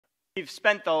We've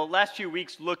spent the last few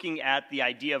weeks looking at the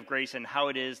idea of grace and how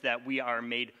it is that we are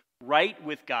made right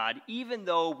with God, even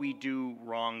though we do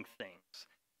wrong things.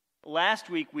 Last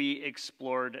week, we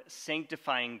explored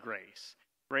sanctifying grace,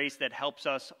 grace that helps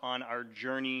us on our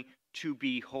journey to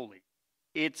be holy.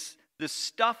 It's the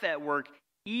stuff at work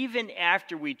even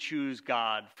after we choose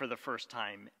God for the first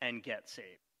time and get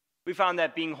saved. We found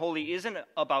that being holy isn't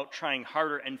about trying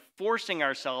harder and forcing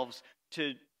ourselves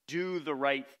to do the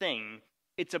right thing.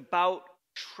 It's about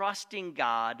trusting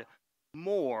God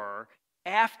more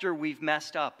after we've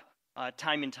messed up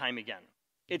time and time again.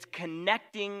 It's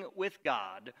connecting with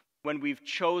God when we've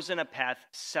chosen a path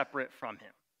separate from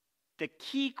Him. The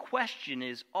key question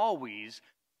is always,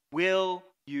 will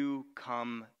you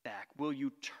come back? Will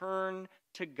you turn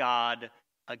to God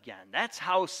again? That's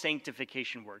how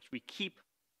sanctification works. We keep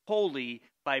holy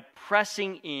by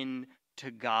pressing in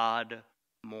to God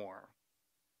more.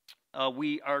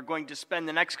 We are going to spend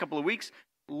the next couple of weeks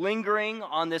lingering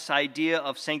on this idea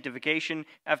of sanctification.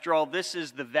 After all, this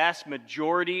is the vast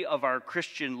majority of our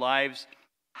Christian lives.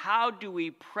 How do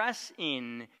we press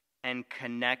in and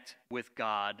connect with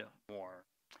God more?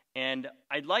 And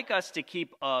I'd like us to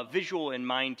keep a visual in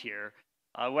mind here.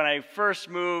 When I first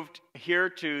moved here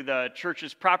to the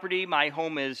church's property, my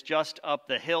home is just up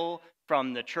the hill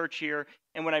from the church here.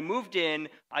 And when I moved in,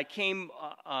 I came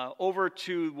over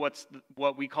to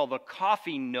what we call the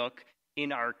coffee nook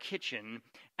in our kitchen.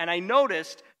 And I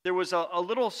noticed there was a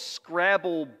little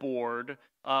Scrabble board,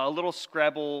 a little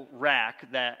Scrabble rack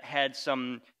that had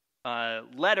some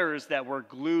letters that were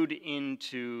glued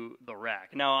into the rack.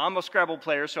 Now, I'm a Scrabble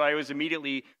player, so I was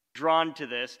immediately drawn to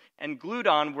this. And glued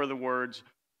on were the words,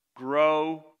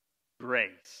 "Grow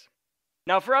Grace."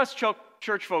 Now, for us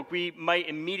church folk, we might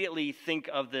immediately think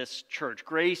of this church,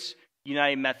 Grace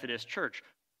United Methodist Church.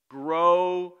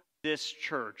 Grow this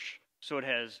church so it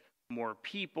has more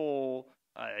people,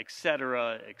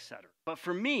 etc., etc. But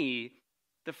for me,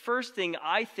 the first thing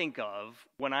I think of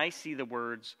when I see the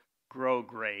words grow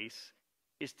grace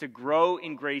is to grow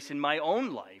in grace in my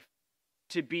own life,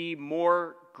 to be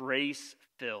more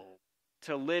grace-filled,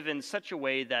 to live in such a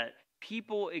way that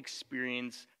people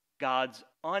experience God's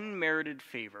unmerited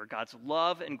favor, God's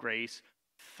love and grace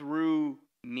through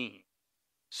me.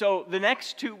 So the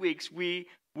next 2 weeks, we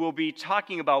will be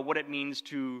talking about what it means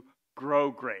to grow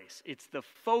grace. It's the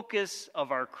focus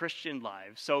of our Christian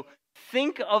lives. So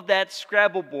think of that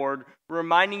Scrabble board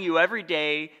reminding you every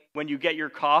day when you get your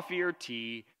coffee or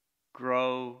tea,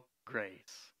 grow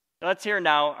grace. Let's hear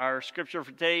now our scripture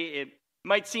for today. It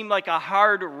might seem like a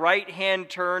hard right-hand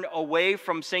turn away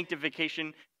from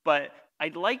sanctification, but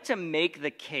I'd like to make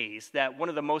the case that one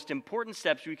of the most important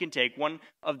steps we can take, one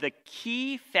of the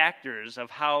key factors of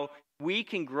how we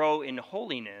can grow in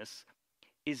holiness,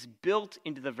 is built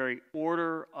into the very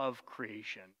order of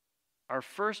creation. Our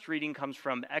first reading comes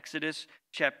from Exodus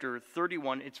chapter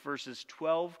 31. It's verses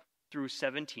 12 through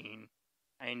 17.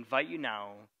 I invite you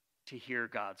now to hear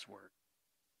God's word.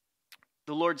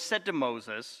 The Lord said to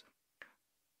Moses,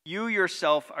 "You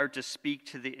yourself are to speak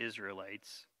to the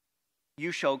Israelites.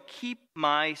 You shall keep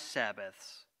my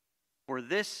Sabbaths, for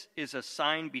this is a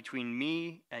sign between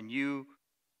me and you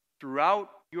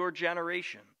throughout your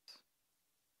generations,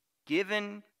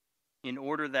 given in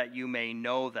order that you may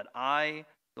know that I,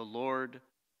 the Lord,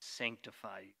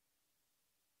 sanctify you.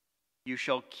 You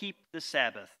shall keep the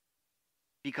Sabbath,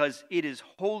 because it is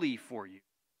holy for you.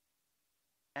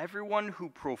 Everyone who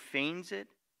profanes it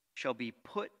shall be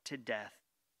put to death.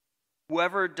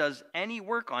 Whoever does any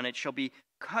work on it shall be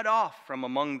cut off from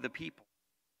among the people.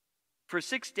 For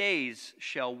 6 days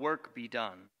shall work be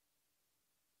done,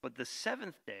 but the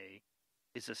seventh day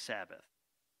is a Sabbath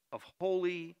of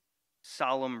holy,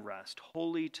 solemn rest,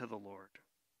 holy to the Lord.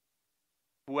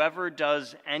 Whoever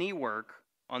does any work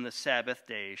on the Sabbath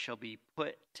day shall be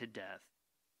put to death.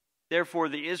 Therefore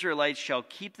the Israelites shall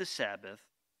keep the Sabbath,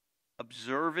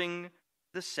 observing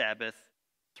the Sabbath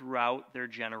throughout their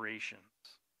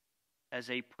generations, as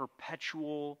a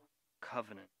perpetual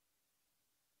covenant.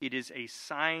 It is a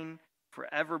sign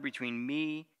forever between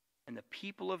me and the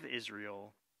people of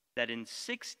Israel, that in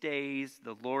 6 days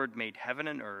the Lord made heaven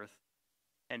and earth,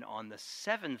 and on the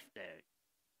seventh day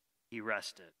he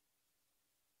rested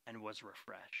and was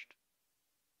refreshed."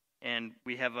 And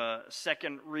we have a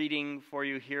second reading for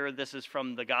you here. This is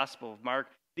from the Gospel of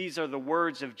Mark. These are the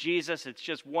words of Jesus. It's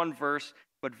just one verse,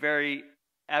 but very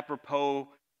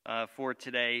apropos for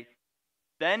today.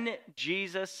 Then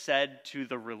Jesus said to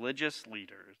the religious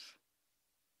leaders,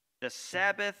 "The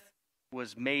Sabbath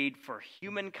was made for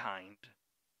humankind,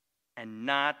 and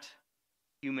not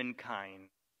humankind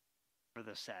for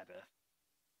the Sabbath."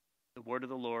 The word of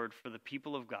the Lord for the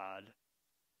people of God.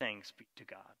 Thanks be to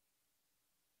God.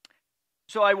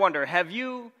 So I wonder, have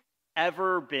you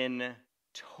ever been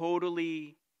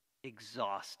totally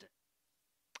exhausted?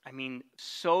 I mean,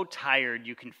 so tired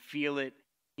you can feel it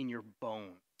in your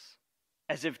bones,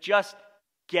 as if just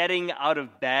getting out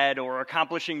of bed or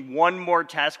accomplishing one more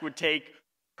task would take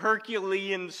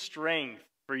Herculean strength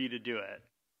for you to do it.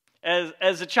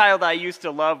 As a child, I used to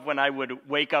love when I would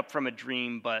wake up from a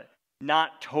dream, but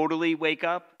not totally wake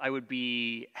up. I would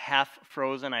be half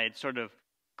frozen. I had sort of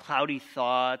cloudy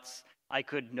thoughts. I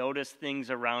could notice things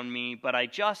around me, but I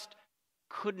just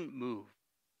couldn't move.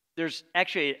 There's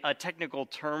actually a technical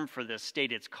term for this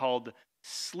state. It's called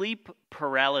sleep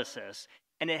paralysis.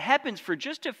 And it happens for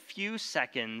just a few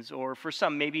seconds, or for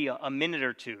some, maybe a minute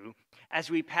or two, as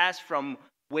we pass from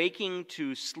waking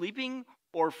to sleeping,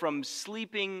 or from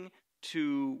sleeping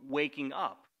to waking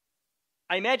up.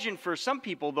 I imagine for some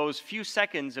people, those few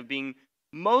seconds of being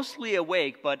mostly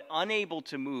awake but unable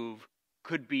to move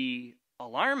could be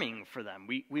alarming for them.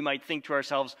 We might think to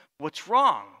ourselves, what's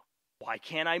wrong? Why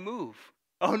can't I move?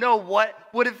 Oh no, what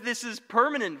if this is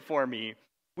permanent for me?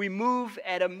 We move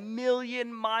at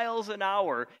 1,000,000 miles an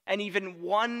hour, and even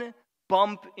one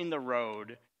bump in the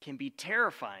road can be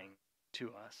terrifying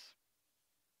to us.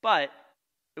 But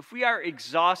if we are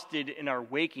exhausted in our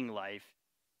waking life,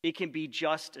 it can be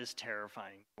just as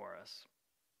terrifying for us.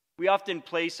 We often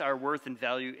place our worth and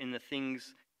value in the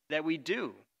things that we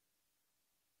do.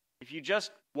 If you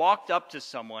just walked up to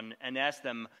someone and asked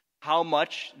them how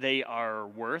much they are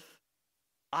worth,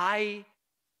 I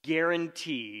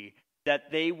guarantee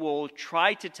that they will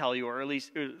try to tell you, or at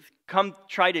least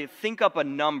try to think up a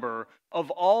number of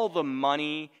all the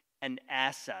money and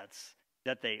assets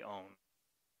that they own.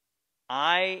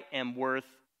 I am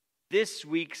worth this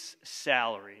week's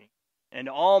salary and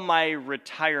all my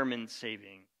retirement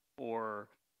saving, or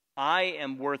I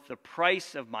am worth the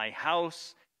price of my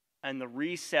house and the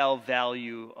resale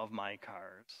value of my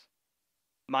cars.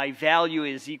 My value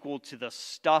is equal to the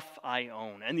stuff I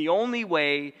own. And the only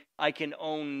way I can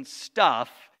own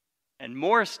stuff and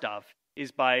more stuff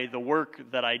is by the work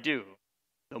that I do.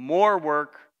 The more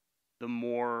work, the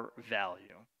more value.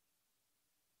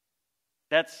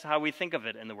 That's how we think of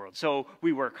it in the world. So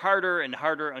we work harder and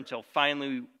harder until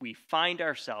finally we find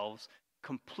ourselves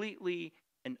completely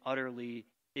and utterly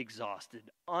exhausted,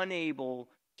 unable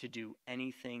to do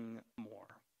anything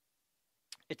more.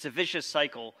 It's a vicious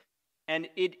cycle, and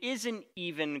it isn't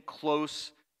even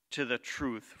close to the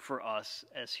truth for us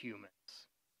as humans.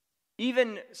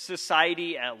 Even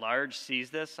society at large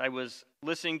sees this. I was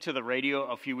listening to the radio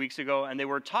a few weeks ago, and they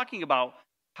were talking about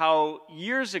how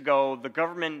years ago the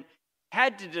government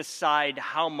had to decide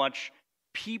how much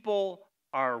people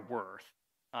are worth.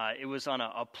 It was on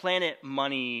a Planet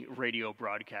Money radio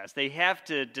broadcast. They have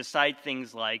to decide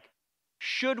things like,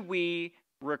 should we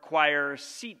require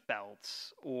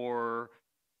seatbelts or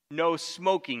no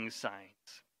smoking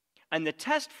signs? And the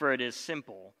test for it is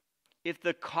simple. If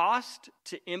the cost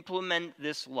to implement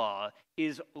this law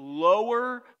is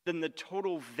lower than the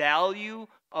total value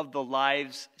of the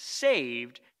lives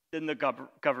saved, then the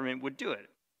government would do it.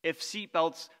 If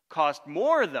seatbelts cost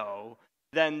more, though,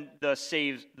 than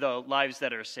the lives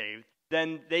that are saved,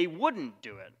 then they wouldn't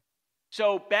do it.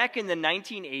 So back in the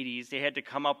 1980s, they had to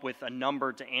come up with a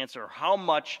number to answer how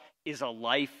much is a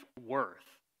life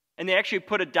worth. And they actually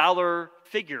put a dollar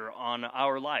figure on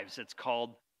our lives. It's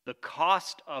called the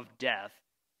cost of death.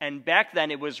 And back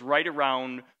then, it was right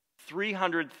around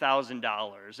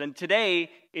 $300,000. And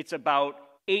today, it's about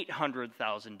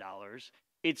 $800,000.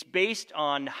 It's based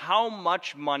on how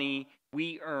much money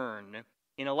we earn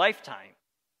in a lifetime.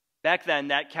 Back then,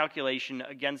 that calculation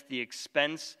against the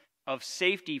expense of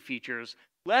safety features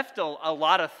left a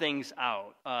lot of things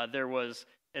out. There was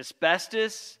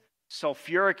asbestos,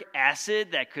 sulfuric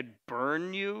acid that could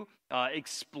burn you,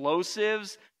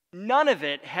 explosives. None of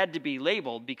it had to be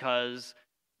labeled because,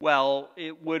 well,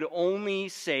 it would only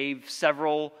save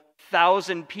several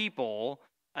thousand people,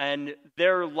 and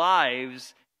their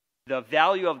lives, the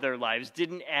value of their lives,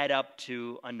 didn't add up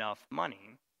to enough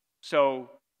money. So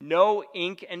no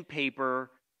ink and paper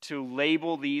to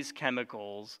label these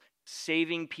chemicals,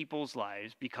 saving people's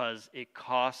lives because it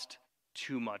cost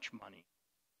too much money.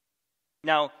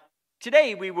 Now,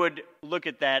 today we would look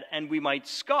at that and we might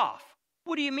scoff.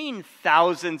 What do you mean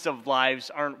thousands of lives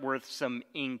aren't worth some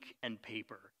ink and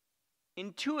paper?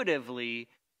 Intuitively,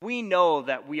 we know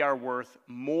that we are worth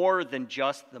more than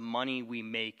just the money we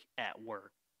make at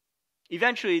work.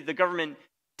 Eventually, the government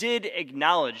did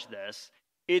acknowledge this.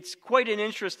 It's quite an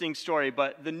interesting story,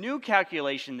 but the new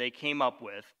calculation they came up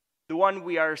with, the one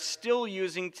we are still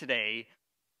using today,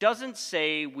 doesn't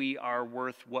say we are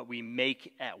worth what we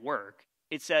make at work.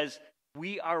 it says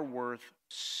we are worth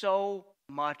so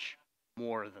much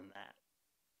more than that.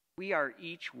 We are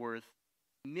each worth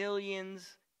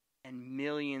millions and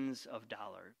millions of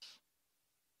dollars.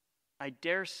 I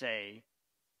dare say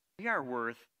we are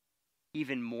worth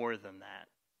even more than that.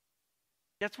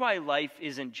 That's why life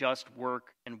isn't just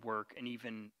work and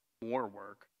even more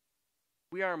work.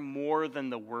 We are more than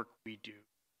the work we do.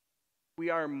 We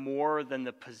are more than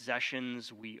the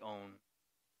possessions we own.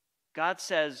 God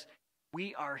says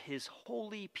we are his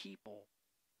holy people.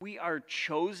 We are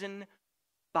chosen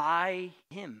by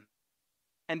him.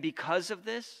 And because of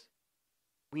this,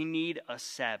 we need a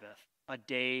Sabbath, a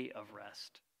day of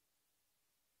rest.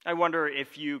 I wonder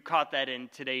if you caught that in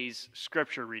today's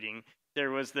scripture reading.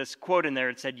 There was this quote in there.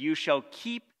 It said, "You shall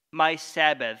keep my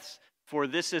Sabbaths, for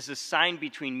this is a sign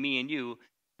between me and you,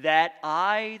 that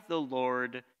I, the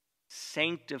Lord,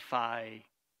 sanctify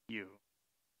you."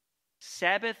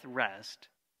 Sabbath rest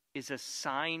is a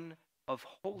sign of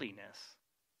holiness.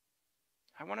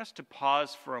 I want us to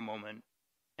pause for a moment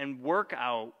and work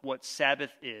out what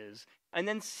Sabbath is, and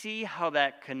then see how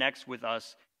that connects with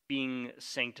us being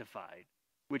sanctified,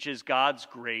 which is God's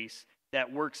grace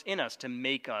that works in us to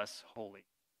make us holy.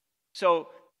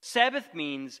 So Sabbath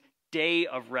means day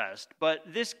of rest, but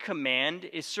this command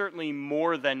is certainly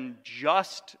more than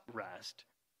just rest.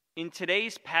 In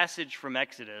today's passage from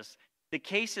Exodus, the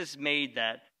case is made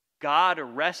that God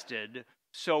rested,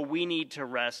 so we need to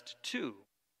rest too.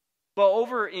 But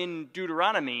over in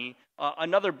Deuteronomy,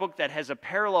 another book that has a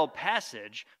parallel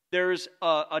passage, there's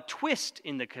a twist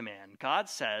in the command. God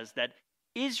says that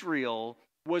Israel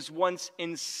was once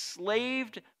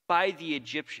enslaved by the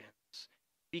Egyptians.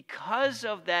 Because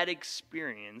of that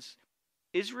experience,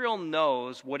 Israel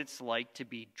knows what it's like to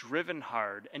be driven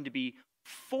hard and to be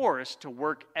forced to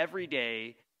work every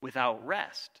day without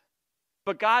rest.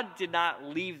 But God did not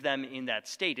leave them in that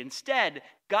state. Instead,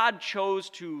 God chose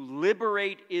to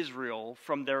liberate Israel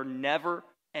from their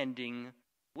never-ending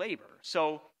labor.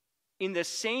 So, in the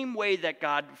same way that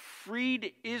God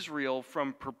freed Israel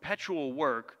from perpetual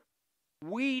work,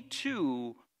 we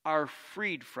too are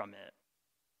freed from it.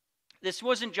 This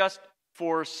wasn't just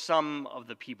for some of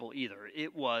the people either.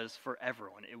 It was for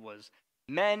everyone. It was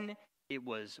men, it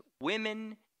was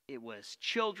women, it was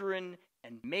children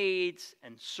and maids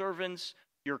and servants.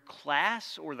 Your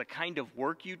class or the kind of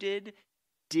work you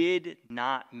did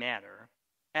not matter.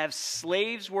 As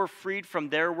slaves were freed from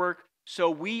their work, so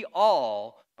we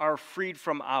all are freed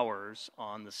from ours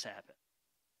on the Sabbath.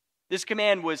 This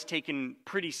command was taken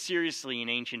pretty seriously in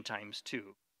ancient times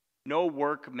too. No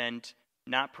work meant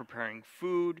not preparing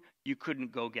food. You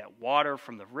couldn't go get water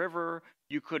from the river.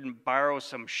 You couldn't borrow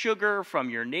some sugar from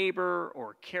your neighbor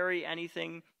or carry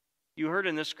anything. You heard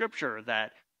in the scripture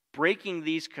that breaking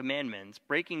these commandments,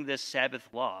 breaking this Sabbath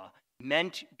law,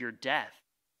 meant your death.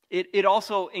 It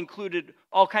also included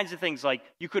all kinds of things like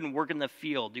you couldn't work in the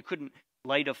field, you couldn't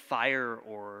light a fire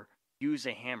or use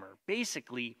a hammer.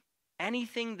 Basically,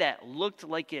 anything that looked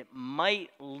like it might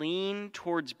lean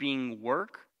towards being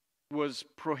work was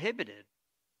prohibited.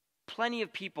 Plenty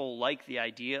of people like the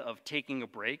idea of taking a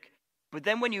break, but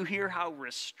then when you hear how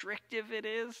restrictive it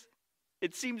is,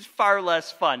 it seems far less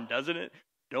fun, doesn't it?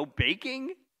 No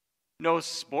baking? No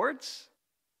sports?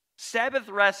 Sabbath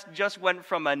rest just went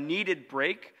from a needed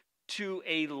break to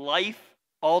a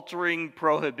life-altering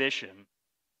prohibition.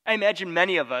 I imagine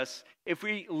many of us, if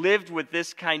we lived with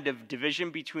this kind of division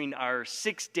between our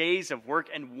 6 days of work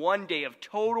and 1 day of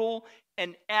total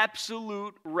and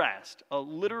absolute rest, a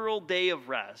literal day of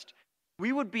rest,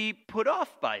 we would be put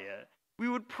off by it. We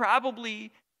would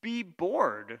probably be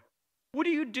bored. What do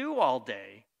you do all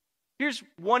day? Here's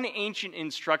one ancient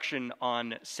instruction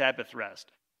on Sabbath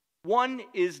rest. One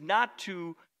is not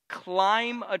to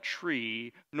climb a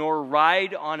tree, nor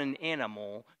ride on an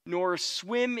animal, nor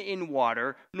swim in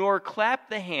water, nor clap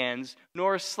the hands,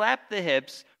 nor slap the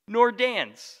hips, nor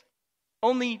dance.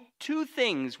 Only 2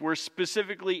 things were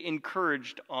specifically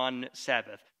encouraged on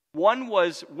Sabbath. One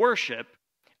was worship,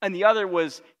 and the other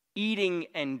was eating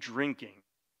and drinking.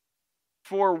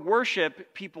 For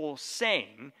worship, people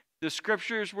sang. The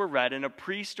scriptures were read, and a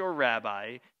priest or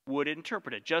rabbi would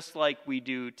interpret it, just like we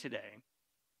do today.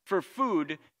 For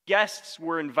food, guests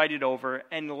were invited over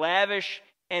and lavish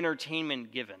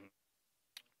entertainment given.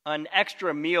 An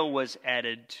extra meal was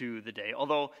added to the day,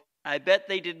 although I bet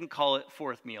they didn't call it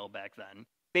fourth meal back then.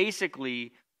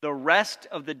 Basically, the rest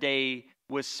of the day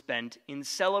was spent in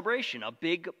celebration, a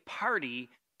big party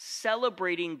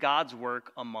celebrating God's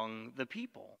work among the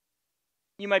people.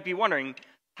 You might be wondering,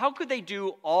 how could they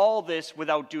do all this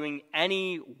without doing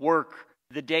any work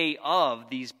the day of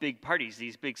these big parties,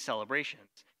 these big celebrations?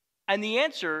 And the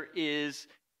answer is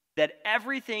that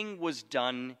everything was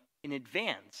done in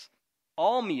advance.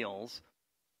 All meals,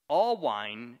 all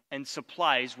wine, and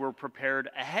supplies were prepared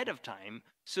ahead of time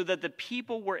so that the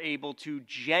people were able to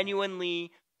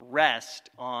genuinely rest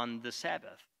on the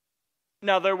Sabbath.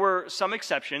 Now, there were some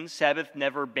exceptions. Sabbath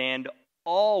never banned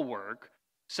all work.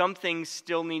 Some things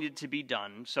still needed to be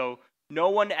done. So no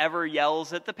one ever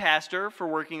yells at the pastor for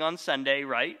working on Sunday,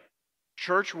 right?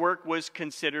 Church work was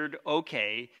considered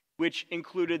okay, which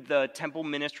included the temple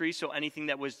ministry, so anything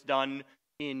that was done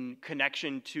in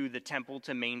connection to the temple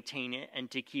to maintain it and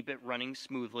to keep it running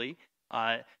smoothly.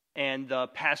 And the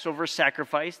Passover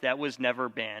sacrifice, that was never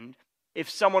banned. If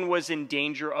someone was in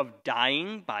danger of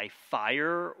dying by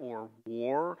fire or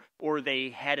war, or they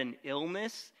had an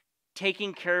illness,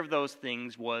 taking care of those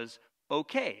things was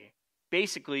okay.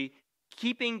 Basically,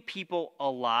 keeping people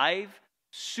alive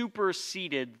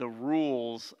superseded the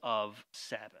rules of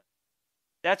Sabbath.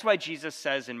 That's why Jesus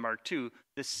says in Mark 2,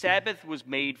 the Sabbath was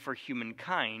made for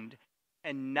humankind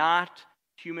and not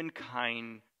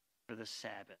humankind for the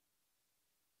Sabbath.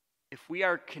 If we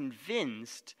are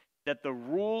convinced that the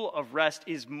rule of rest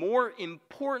is more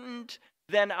important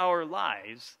than our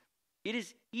lives, it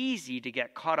is easy to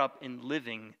get caught up in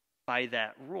living by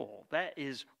that rule. That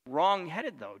is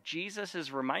wrong-headed, though. Jesus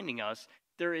is reminding us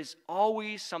there is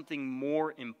always something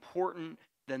more important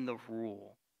than the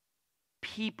rule.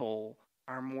 People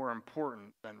are more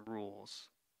important than rules.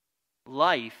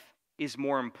 Life is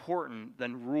more important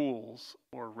than rules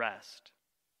or rest.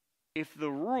 If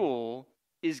the rule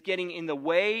is getting in the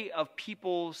way of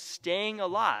people staying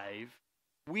alive,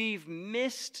 we've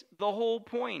missed the whole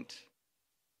point.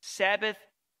 Sabbath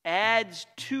adds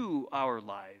to our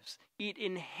lives. It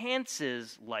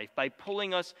enhances life by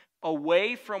pulling us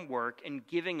away from work and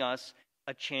giving us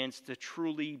a chance to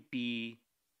truly be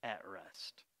at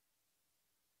rest.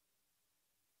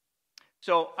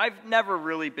 So I've never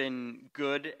really been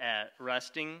good at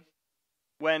resting.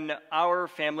 When our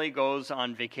family goes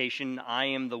on vacation, I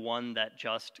am the one that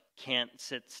just can't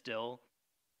sit still.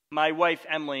 My wife,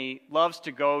 Emily, loves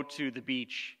to go to the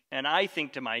beach, and I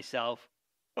think to myself,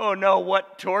 oh no,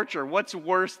 what torture. What's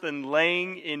worse than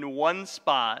laying in one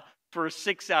spot for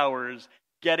 6 hours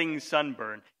getting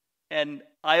sunburn? And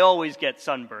I always get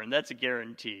sunburn, that's a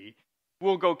guarantee.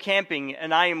 We'll go camping,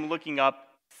 and I am looking up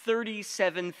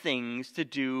 37 things to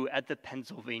do at the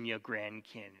Pennsylvania Grand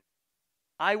Canyon.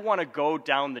 I want to go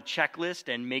down the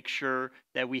checklist and make sure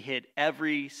that we hit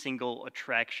every single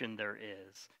attraction there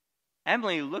is.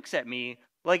 Emily looks at me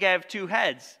like I have two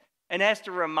heads and has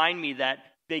to remind me that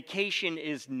vacation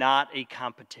is not a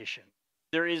competition.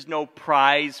 There is no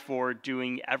prize for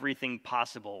doing everything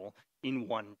possible in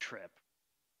one trip.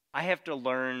 I have to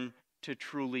learn to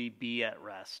truly be at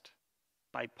rest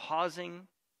by pausing,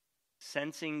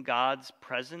 sensing God's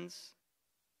presence,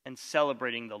 and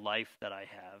celebrating the life that I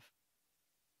have.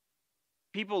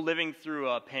 People living through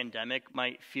a pandemic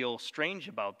might feel strange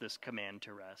about this command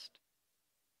to rest.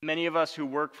 Many of us who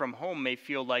work from home may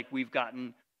feel like we've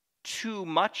gotten too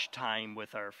much time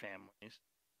with our families.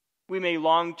 We may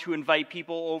long to invite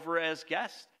people over as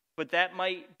guests, but that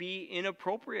might be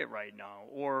inappropriate right now,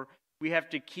 or we have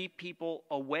to keep people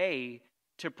away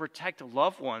to protect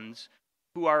loved ones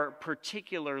who are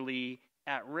particularly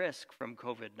at risk from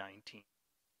COVID-19.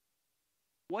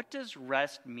 What does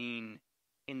rest mean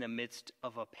in the midst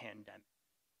of a pandemic?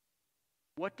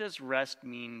 What does rest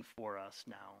mean for us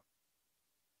now?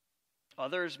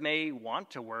 Others may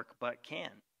want to work but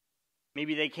can't.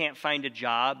 Maybe they can't find a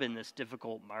job in this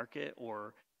difficult market,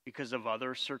 or because of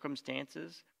other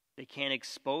circumstances, they can't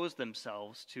expose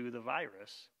themselves to the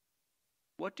virus.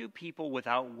 What do people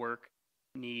without work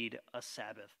need a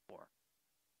Sabbath for?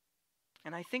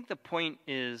 And I think the point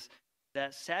is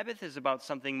that Sabbath is about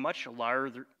something much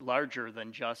larger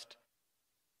than just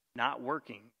not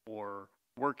working or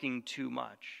working too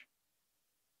much.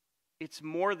 It's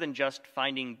more than just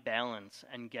finding balance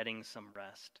and getting some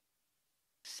rest.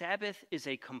 Sabbath is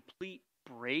a complete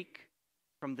break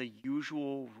from the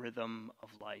usual rhythm of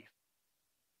life.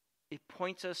 It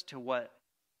points us to what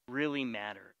really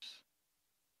matters.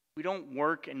 We don't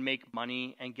work and make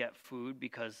money and get food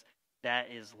because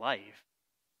that is life.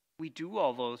 We do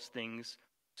all those things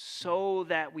so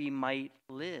that we might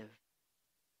live.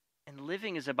 And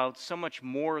living is about so much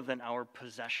more than our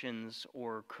possessions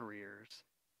or careers.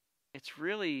 It's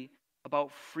really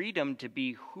about freedom to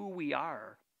be who we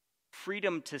are,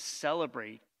 freedom to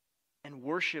celebrate and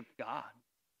worship God.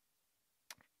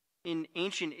 In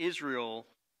ancient Israel,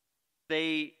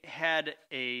 they had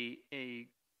a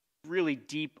really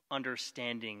deep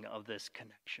understanding of this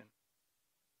connection.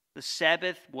 The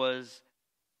Sabbath was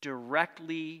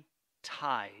directly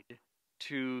tied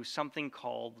to something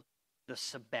called the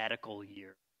sabbatical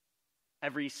year.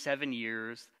 Every 7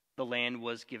 years, the land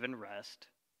was given rest,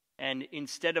 and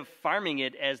instead of farming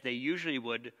it as they usually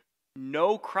would,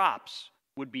 no crops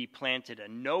would be planted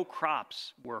and no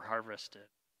crops were harvested.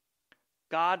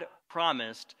 God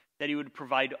promised that he would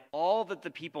provide all that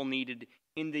the people needed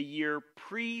in the year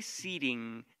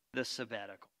preceding the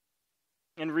sabbatical.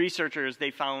 And researchers,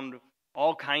 they found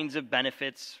all kinds of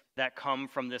benefits that come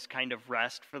from this kind of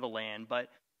rest for the land, but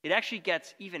it actually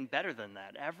gets even better than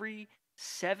that. Every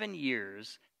 7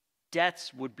 years,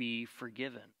 debts would be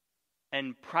forgiven,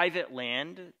 and private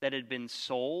land that had been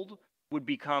sold would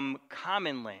become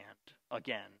common land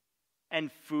again,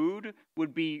 and food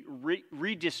would be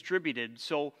redistributed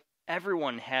so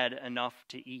everyone had enough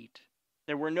to eat.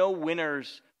 There were no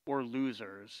winners or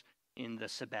losers in the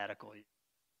sabbatical year.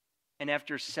 And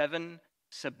after 7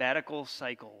 sabbatical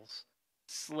cycles,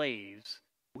 slaves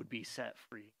would be set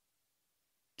free.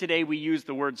 Today we use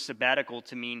the word sabbatical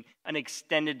to mean an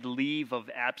extended leave of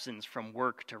absence from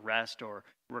work to rest or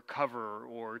recover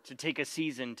or to take a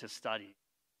season to study.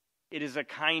 It is a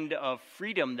kind of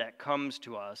freedom that comes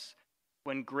to us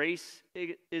when grace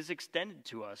is extended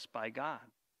to us by God.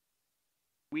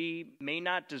 We may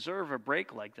not deserve a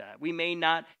break like that. We may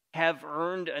not have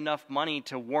earned enough money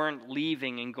to warrant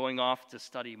leaving and going off to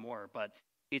study more, but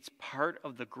it's part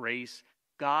of the grace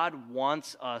God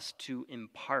wants us to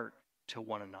impart to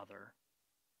one another.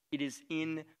 It is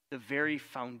in the very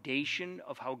foundation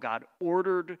of how God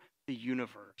ordered the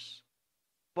universe.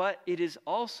 But it is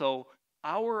also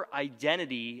our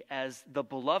identity as the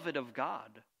beloved of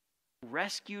God,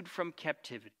 rescued from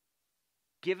captivity,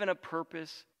 given a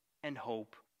purpose and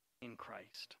hope in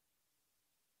Christ.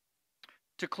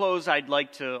 To close, I'd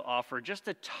like to offer just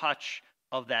a touch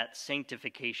of that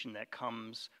sanctification that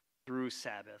comes through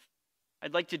Sabbath.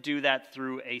 I'd like to do that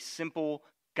through a simple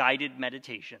guided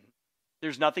meditation.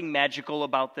 There's nothing magical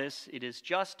about this. It is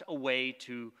just a way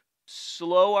to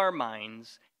slow our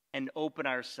minds and open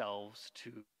ourselves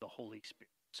to the Holy Spirit.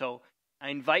 So I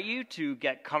invite you to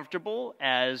get comfortable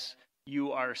as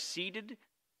you are seated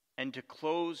and to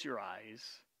close your eyes,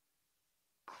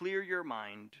 clear your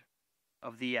mind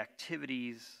of the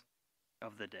activities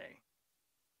of the day.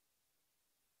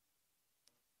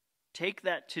 Take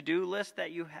that to-do list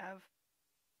that you have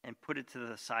and put it to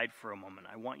the side for a moment.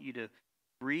 I want you to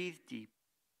breathe deep.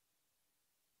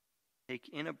 Take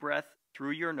in a breath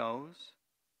through your nose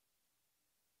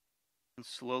and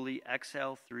slowly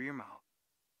exhale through your mouth.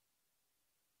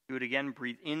 Do it again.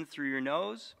 Breathe in through your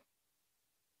nose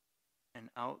and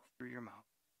out through your mouth.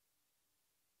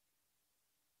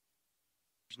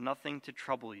 There's nothing to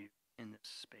trouble you in this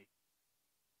space.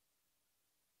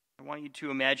 I want you to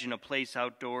imagine a place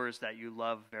outdoors that you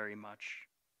love very much.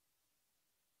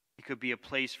 It could be a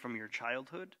place from your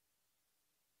childhood,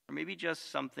 or maybe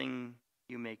just something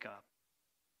you make up.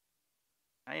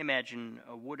 I imagine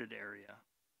a wooded area,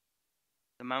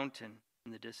 the mountain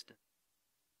in the distance.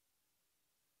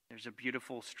 There's a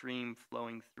beautiful stream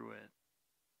flowing through it.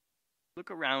 Look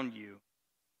around you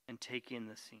and take in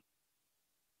the scene.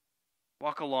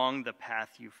 Walk along the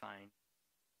path you find.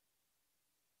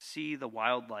 See the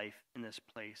wildlife in this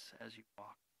place as you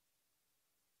walk.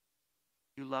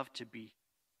 You love to be.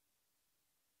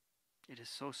 It is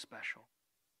so special.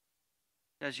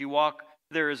 As you walk,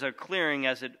 there is a clearing.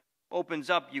 As it opens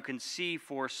up, you can see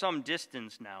for some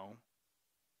distance now.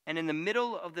 And in the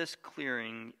middle of this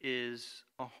clearing is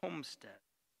a homestead.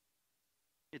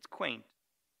 It's quaint,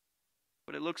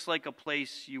 but it looks like a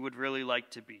place you would really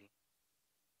like to be.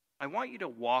 I want you to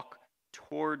walk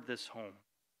toward this home.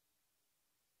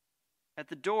 At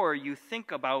the door, you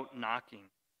think about knocking,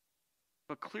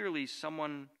 but clearly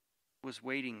someone was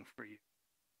waiting for you.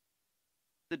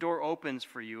 The door opens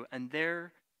for you, and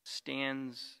there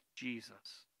stands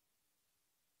Jesus.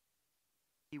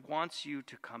 He wants you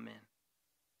to come in,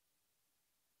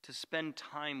 to spend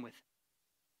time with him,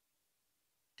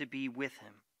 to be with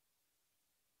him.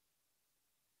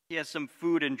 He has some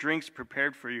food and drinks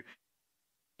prepared for you.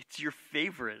 It's your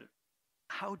favorite.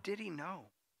 How did he know?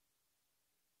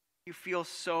 You feel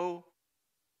so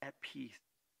at peace.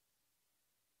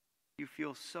 You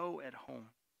feel so at home,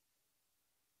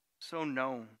 so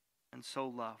known and so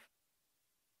loved.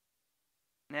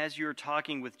 And as you're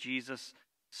talking with Jesus,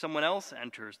 someone else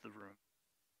enters the room.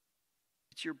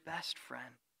 It's your best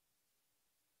friend.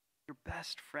 Your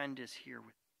best friend is here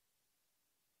with you.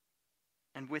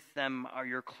 And with them are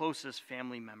your closest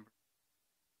family members.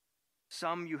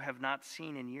 Some you have not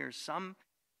seen in years. Some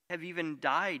have even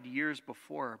died years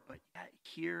before, but yet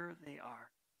here they are.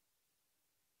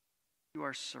 You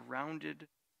are surrounded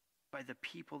by the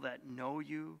people that know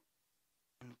you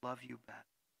and love you best.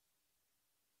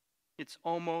 It's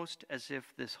almost as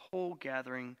if this whole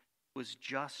gathering was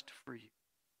just for you.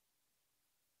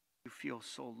 You feel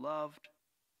so loved,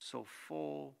 so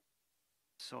full,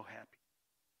 so happy.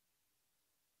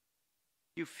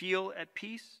 You feel at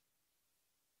peace?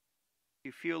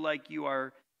 You feel like you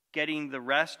are getting the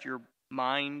rest your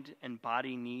mind and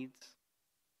body needs?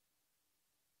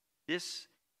 This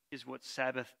is what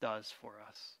Sabbath does for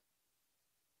us.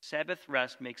 Sabbath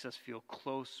rest makes us feel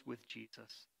close with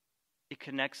Jesus. It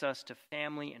connects us to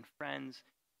family and friends.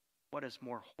 What is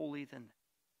more holy than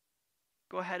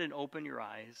that? Go ahead and open your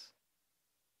eyes.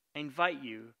 I invite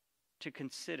you to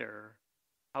consider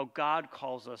how God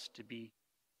calls us to be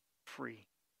free,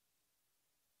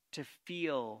 to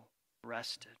feel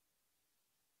rested.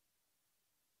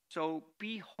 So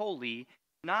be holy,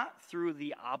 not through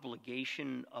the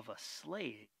obligation of a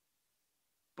slave,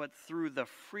 but through the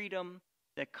freedom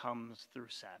that comes through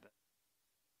Sabbath.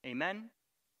 Amen?